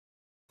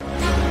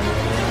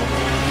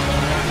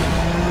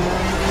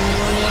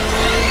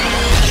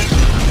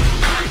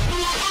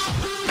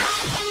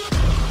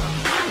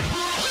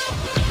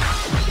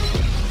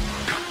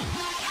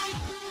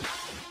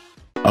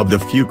Of the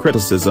few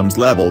criticisms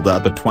leveled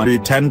at the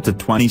 2010 to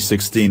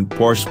 2016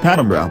 Porsche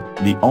Panamera,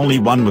 the only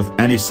one with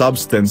any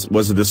substance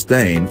was a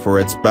disdain for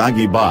its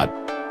baggy butt.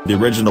 The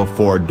original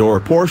four-door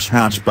Porsche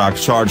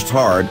hatchback charged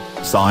hard,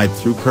 sighed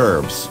through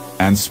curves,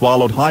 and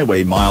swallowed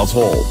highway miles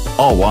whole,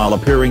 all while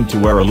appearing to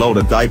wear a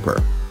loaded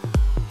diaper.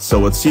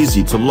 So it's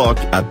easy to look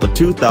at the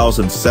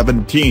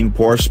 2017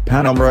 Porsche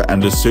Panamera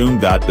and assume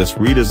that this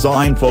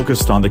redesign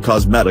focused on the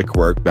cosmetic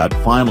work that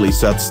finally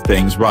sets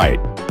things right.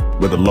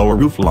 With a lower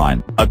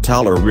roofline, a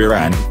taller rear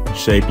end,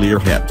 shapelier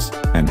hips,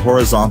 and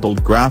horizontal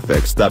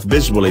graphics that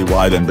visually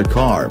widen the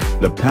car,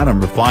 the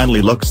Panamera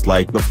finally looks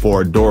like the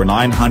four-door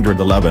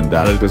 911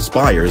 that it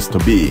aspires to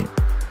be.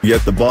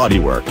 Yet the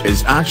bodywork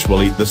is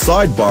actually the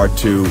sidebar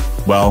to,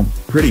 well,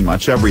 pretty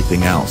much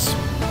everything else.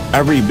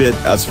 Every bit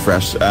as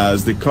fresh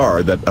as the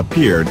car that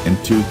appeared in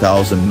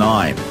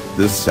 2009,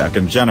 this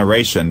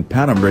second-generation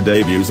Panamera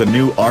debuts a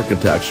new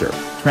architecture,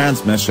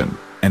 transmission,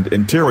 and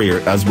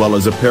interior as well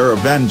as a pair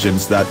of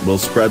engines that will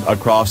spread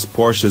across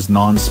Porsche's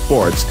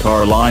non-sports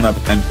car lineup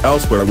and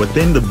elsewhere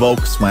within the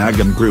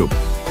Volkswagen Group.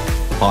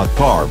 Hot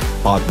Carb,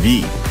 Hot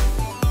V.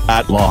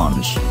 At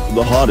launch,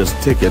 the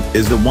hottest ticket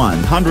is the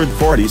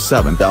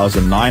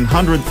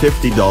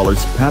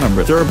 $147,950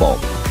 Panamera Turbo.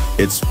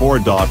 Its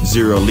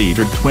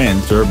 4.0-liter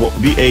twin-turbo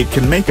V8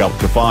 can make up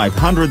to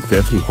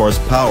 550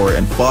 horsepower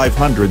and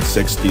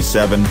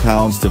 567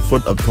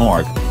 pounds-to-foot of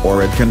torque,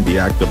 or it can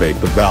deactivate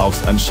the valves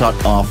and shut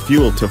off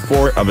fuel to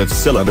 4 of its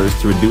cylinders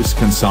to reduce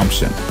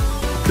consumption.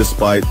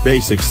 Despite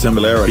basic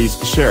similarities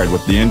shared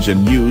with the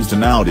engine used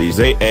in Audi's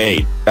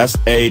A8,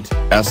 S8,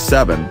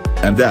 S7,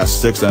 and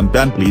S6 and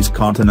Bentley's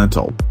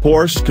Continental,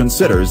 Porsche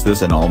considers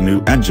this an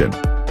all-new engine.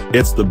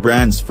 It's the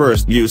brand's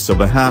first use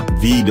of a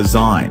HAP-V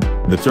design.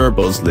 The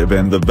turbos live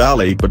in the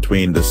valley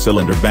between the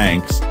cylinder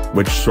banks,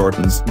 which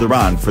shortens the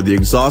run for the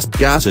exhaust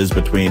gases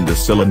between the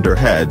cylinder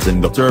heads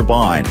and the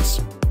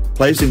turbines.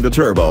 Placing the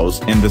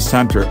turbos in the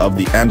center of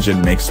the engine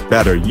makes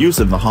better use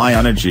of the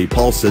high-energy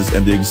pulses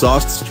in the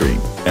exhaust stream,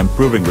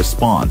 improving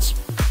response.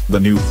 The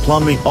new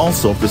plumbing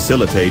also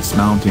facilitates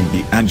mounting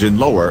the engine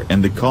lower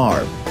in the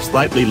car,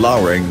 slightly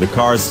lowering the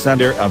car's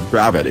center of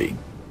gravity.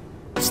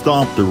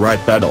 Stomp the right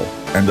pedal,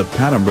 and the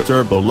Panamera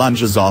Turbo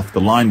lunges off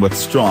the line with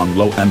strong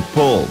low and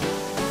pull.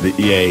 The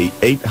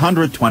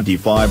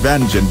EA825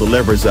 engine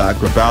delivers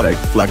acrobatic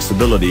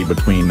flexibility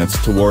between its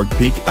torque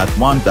peak at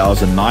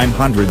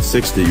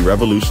 1,960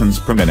 revolutions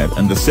per minute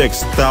and the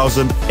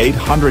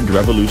 6,800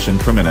 revolution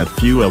per minute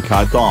fuel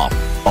cutoff,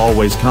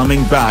 always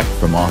coming back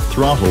from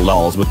off-throttle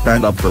lulls with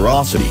pent-up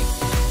velocity.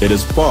 It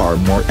is far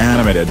more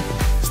animated,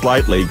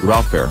 slightly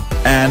gruffer,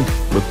 and,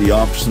 with the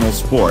optional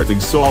sport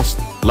exhaust,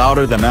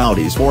 louder than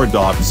Audi's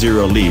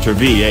 4.0-liter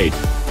V8.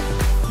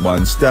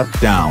 One step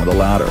down the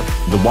ladder,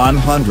 the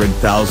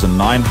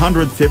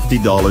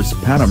 $100,950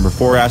 Panamera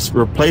 4S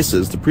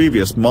replaces the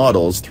previous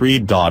model's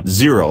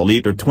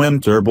 3.0-liter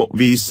twin-turbo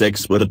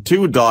V6 with a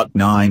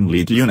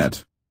 2.9-liter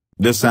unit.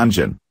 This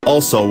engine,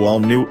 also all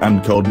new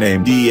and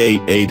codenamed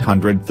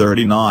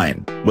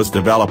EA839, was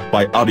developed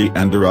by Audi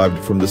and derived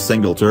from the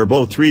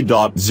single-turbo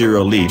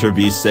 3.0-liter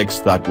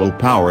V6 that will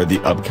power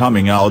the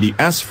upcoming Audi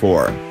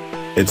S4.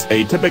 Its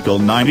atypical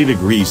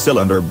 90-degree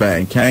cylinder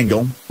bank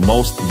angle,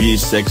 most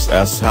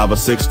V6s have a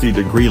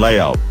 60-degree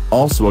layout,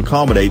 also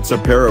accommodates a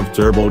pair of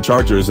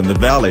turbochargers in the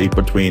valley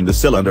between the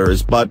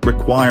cylinders but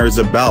requires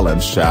a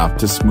balance shaft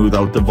to smooth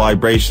out the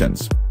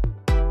vibrations.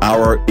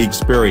 Our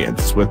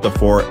experience with the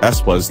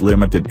 4S was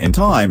limited in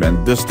time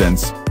and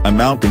distance,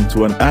 amounting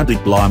to an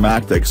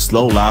anticlimactic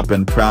slow lap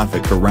in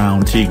traffic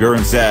around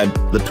Tegernsee,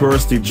 the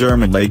touristy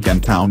German lake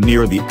and town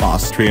near the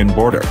Austrian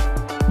border.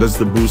 Does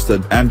the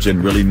boosted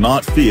engine really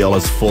not feel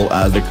as full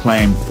as the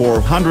claimed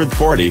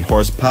 440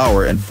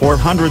 horsepower and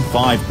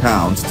 405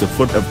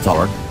 pounds-to-foot of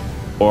torque?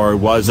 Or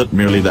was it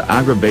merely the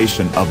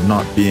aggravation of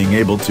not being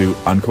able to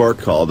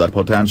uncork all that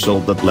potential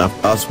that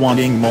left us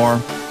wanting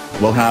more?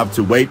 We'll have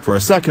to wait for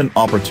a second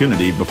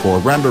opportunity before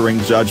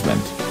rendering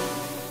judgment.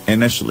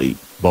 Initially,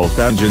 both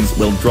engines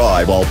will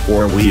drive all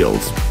 4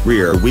 wheels.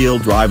 Rear-wheel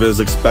drive is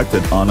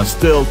expected on a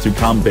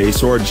still-to-come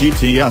base or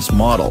GTS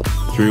model,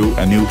 through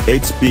a new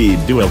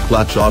 8-speed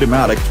dual-clutch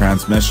automatic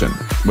transmission,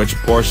 which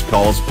Porsche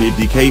calls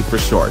PDK for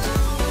short.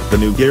 The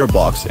new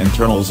gearbox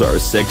internals are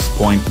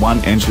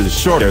 6.1 inches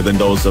shorter than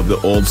those of the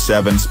old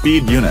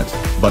 7-speed unit,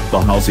 but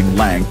the housing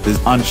length is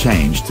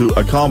unchanged to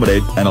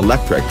accommodate an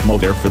electric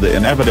motor for the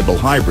inevitable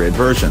hybrid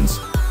versions.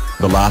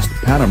 The last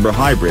Panamera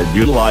hybrid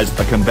utilized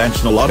a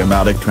conventional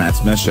automatic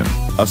transmission.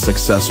 A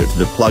successor to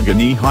the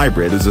plug-in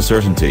e-hybrid is a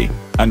certainty,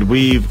 and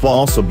we've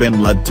also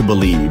been led to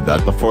believe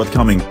that the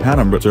forthcoming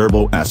Panamera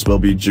Turbo S will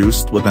be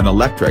juiced with an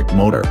electric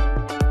motor.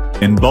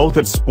 In both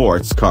its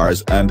sports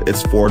cars and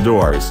its 4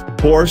 doors,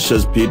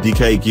 Porsche's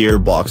PDK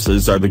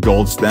gearboxes are the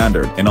gold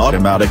standard in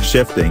automatic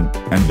shifting,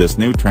 and this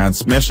new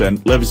transmission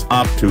lives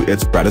up to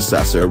its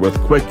predecessor with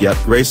quick yet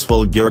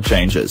graceful gear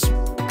changes.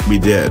 We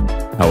did,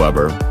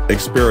 however,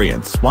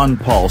 experience one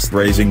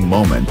pulse-raising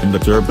moment in the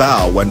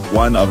turbo when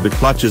one of the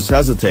clutches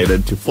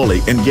hesitated to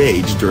fully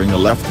engage during a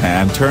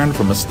left-hand turn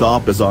from a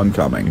stop as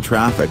oncoming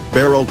traffic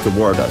barreled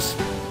toward us.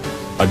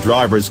 a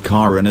driver's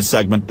car in a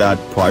segment that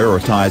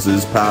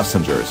prioritizes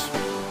passengers.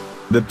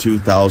 The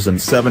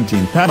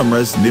 2017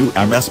 Panamera's new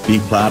MSP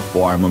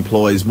platform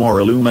employs more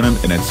aluminum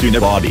in its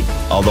unibody,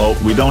 although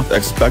we don't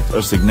expect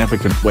a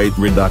significant weight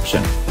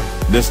reduction.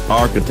 This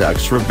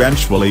architecture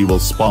eventually will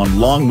spawn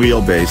long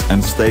wheelbase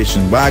and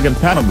station wagon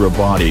Panamera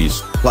bodies,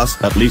 plus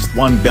at least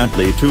one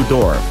Bentley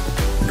two-door.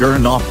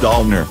 Gernot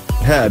Dahlner,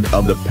 head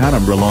of the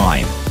Panamera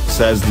line,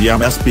 says the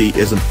MSP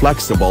isn't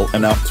flexible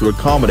enough to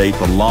accommodate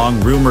the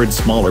long-rumored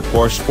smaller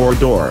Porsche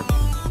four-door.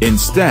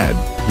 Instead,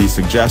 he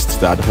suggests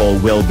that hole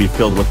will be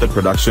filled with the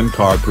production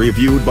car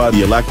previewed by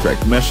the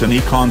electric Mission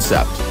E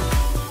concept.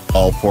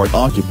 All four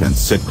occupants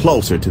sit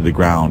closer to the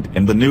ground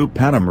in the new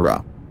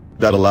Panamera.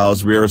 That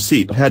allows rear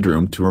seat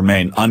headroom to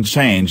remain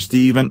unchanged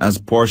even as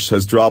Porsche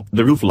has dropped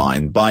the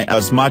roofline by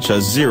as much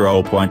as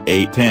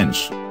 0.8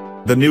 inch.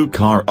 The new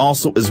car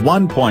also is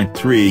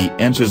 1.3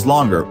 inches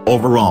longer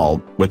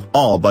overall, with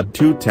all but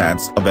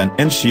 0.2 of an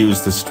inch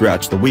used to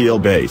stretch the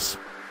wheelbase.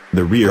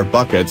 The rear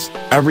buckets,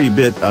 every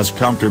bit as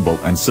comfortable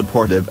and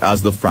supportive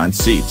as the front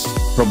seats,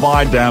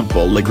 provide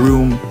ample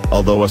legroom,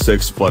 although a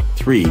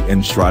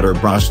 6'3" rider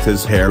brushed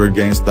his hair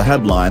against the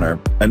headliner,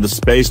 and the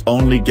space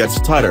only gets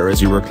tighter as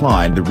you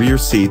recline the rear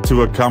seat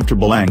to a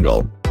comfortable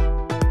angle.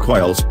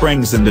 Coil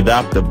springs and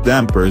adaptive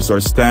dampers are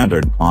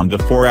standard on the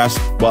 4S,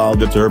 while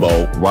the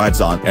turbo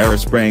rides on air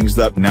springs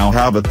that now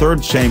have a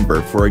third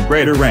chamber for a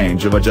greater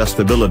range of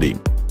adjustability.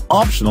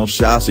 Optional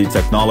chassis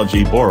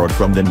technology borrowed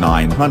from the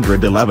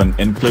 911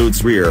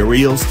 includes rear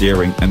wheel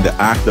steering and the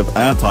active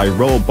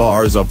anti-roll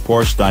bars of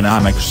Porsche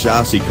Dynamic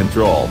Chassis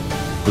Control.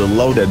 The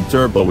loaded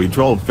turbo we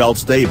drove felt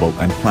stable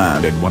and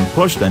planted when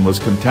pushed and was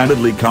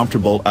contentedly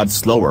comfortable at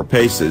slower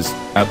paces,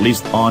 at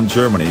least on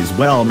Germany's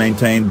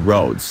well-maintained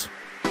roads.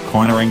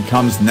 Cornering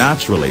comes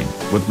naturally,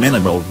 with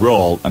minimal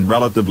roll and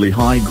relatively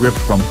high grip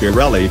from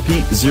Pirelli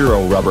Pete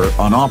Zero rubber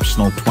on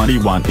optional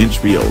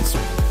 21-inch wheels.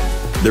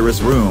 There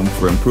is room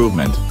for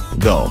improvement,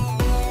 though.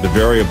 The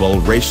variable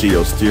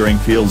ratio steering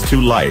feels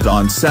too light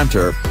on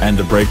center, and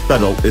the brake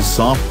pedal is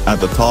soft at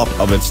the top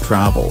of its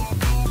travel.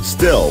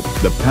 Still,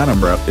 the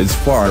Panamera is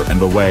far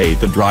and away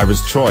the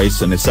driver's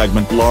choice in a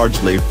segment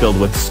largely filled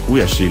with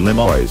squishy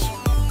limos.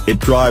 It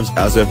drives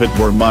as if it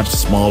were much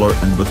smaller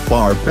and with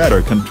far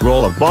better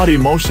control of body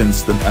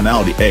motions than an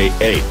Audi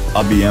A8,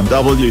 a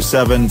BMW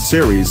 7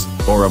 Series,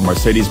 or a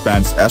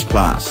Mercedes-Benz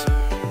S-Class.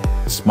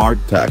 Smart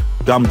tech,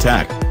 dumb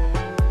tech.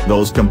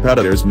 Those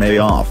competitors may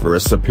offer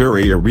a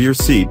superior rear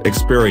seat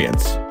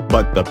experience,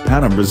 but the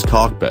Panamera's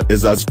cockpit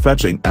is as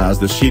fetching as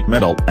the sheet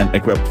metal and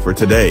equipped for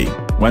today,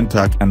 when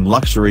tech and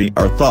luxury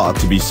are thought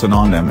to be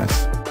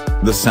synonymous.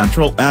 The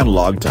central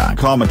analog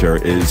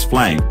tachometer is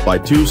flanked by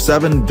two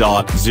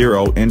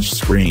 7.0-inch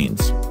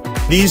screens.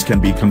 These can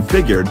be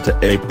configured to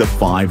ape the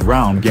 5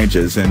 round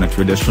gauges in a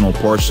traditional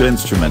Porsche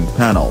instrument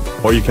panel,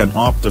 or you can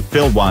opt to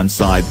fill one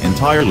side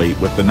entirely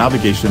with the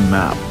navigation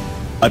map.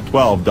 A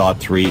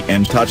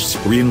 12.3-inch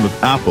touchscreen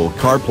with Apple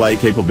CarPlay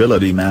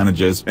capability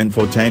manages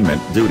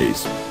infotainment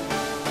duties.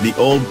 The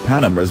old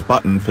Panamera's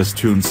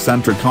button-festooned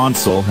center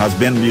console has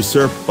been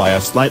usurped by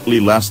a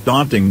slightly less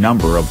daunting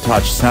number of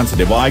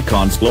touch-sensitive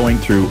icons glowing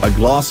through a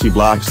glossy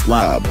black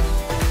slab.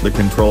 The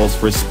controls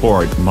for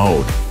sport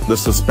mode, the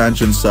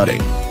suspension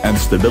setting, and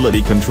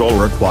stability control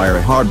require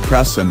hard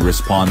press and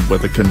respond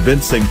with a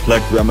convincing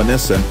click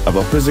reminiscent of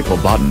a physical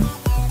button.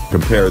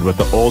 Compared with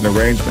the old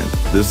arrangement,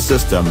 this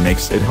system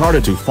makes it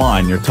harder to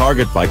find your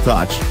target by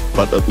touch,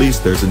 but at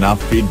least there's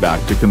enough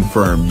feedback to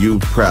confirm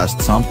you've pressed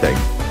something.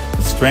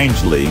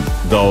 Strangely,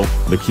 though,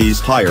 the keys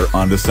higher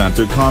on the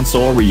center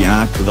console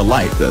react to the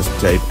lightest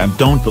tape and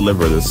don't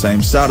deliver the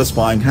same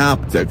satisfying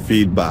haptic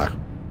feedback.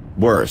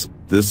 Worse,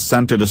 this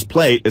center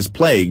display is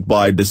plagued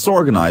by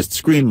disorganized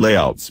screen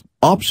layouts,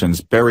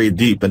 options buried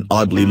deep in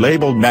oddly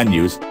labeled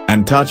menus,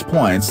 and touch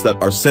points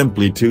that are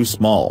simply too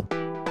small.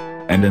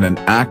 And in an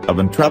act of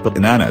intrepid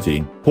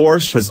inanity,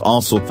 Porsche has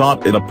also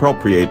thought it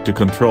appropriate to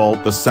control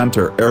the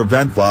center air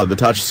vent via the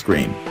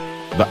touchscreen.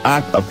 The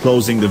act of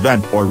closing the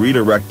vent or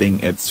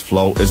redirecting its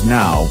flow is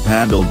now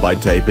handled by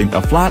taping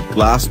a flat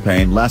glass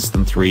pane less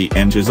than 3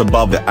 inches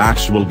above the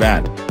actual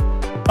vent.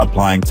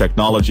 Applying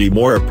technology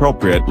more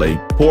appropriately,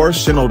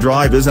 Porsche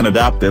InnoDrive is an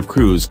adaptive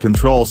cruise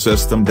control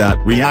system that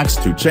reacts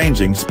to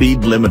changing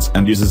speed limits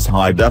and uses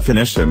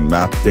high-definition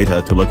map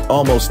data to look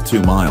almost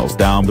 2 miles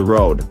down the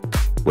road.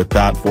 With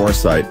that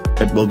foresight,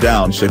 it will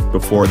downshift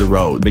before the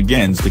road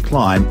begins to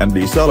climb and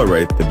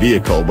decelerate the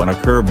vehicle when a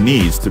curve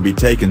needs to be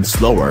taken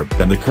slower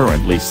than the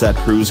currently set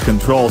cruise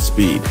control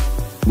speed.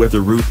 With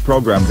the route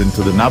programmed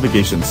into the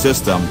navigation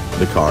system,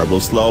 the car will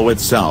slow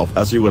itself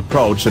as you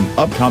approach an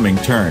upcoming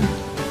turn.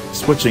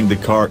 Switching the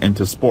car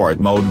into sport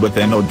mode with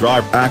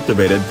InnoDrive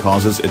activated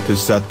causes it to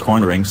set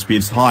cornering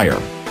speeds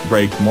higher,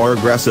 brake more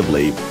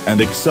aggressively,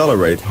 and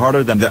accelerate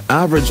harder than the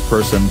average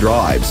person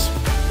drives.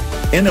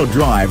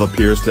 InnoDrive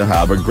appears to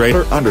have a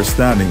greater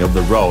understanding of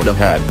the road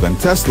ahead than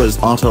Tesla's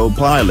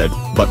autopilot,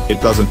 but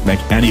it doesn't make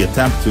any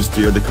attempt to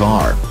steer the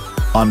car.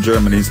 On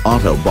Germany's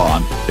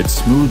Autobahn, it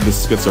smoothed the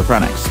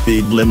schizophrenic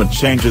speed limit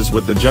changes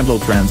with the gentle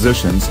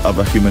transitions of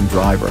a human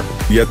driver.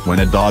 Yet when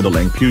a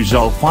dawdling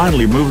Peugeot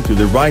finally moved to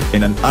the right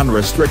in an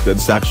unrestricted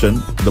section,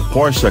 the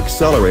Porsche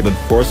accelerated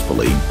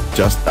forcefully,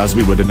 just as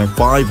we would in a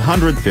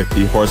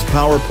 550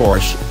 horsepower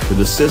Porsche, to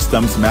the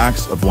system's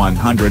max of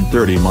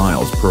 130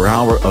 miles per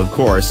hour. Of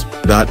course,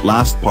 that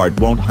last part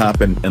won't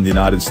happen in the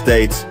United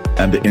States,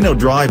 and the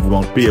InnoDrive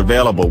won't be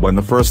available when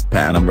the first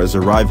Panameras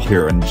arrive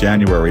here in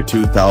January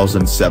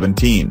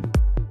 2017.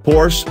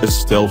 Porsche is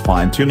still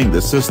fine-tuning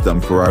the system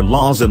for our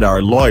laws and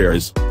our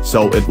lawyers,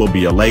 so it will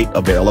be a late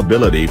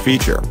availability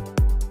feature.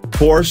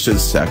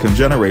 Porsche's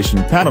second-generation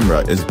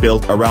Panamera is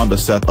built around a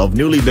set of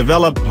newly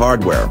developed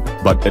hardware,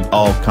 but it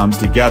all comes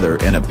together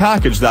in a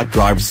package that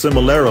drives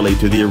similarly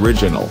to the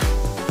original.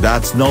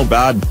 That's no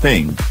bad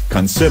thing,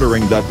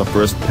 considering that the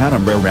first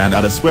Panamera ran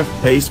at a swift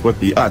pace with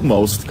the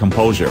utmost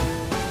composure.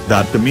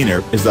 That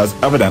demeanor is as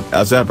evident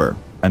as ever,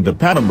 and the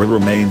Panamera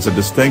remains a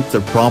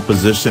distinctive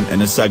proposition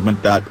in a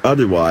segment that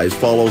otherwise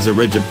follows a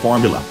rigid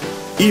formula.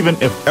 Even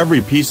if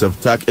every piece of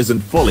tech isn't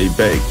fully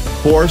baked,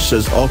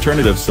 Porsche's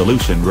alternative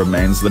solution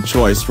remains the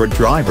choice for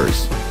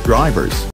drivers.